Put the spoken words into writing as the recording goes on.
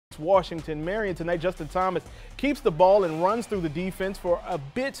Washington. Marion tonight, Justin Thomas keeps the ball and runs through the defense for a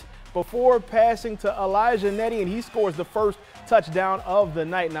bit before passing to Elijah Nettie, and he scores the first touchdown of the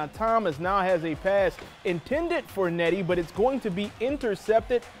night. Now Thomas now has a pass intended for Nettie, but it's going to be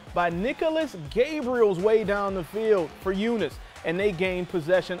intercepted by Nicholas Gabriel's way down the field for Eunice, and they gain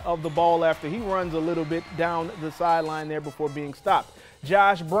possession of the ball after he runs a little bit down the sideline there before being stopped.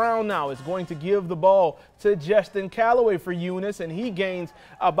 Josh Brown now is going to give the ball to Justin Calloway for Eunice, and he gains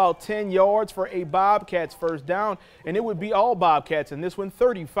about 10 yards for a Bobcats first down, and it would be all Bobcats in this one,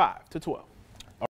 35-12.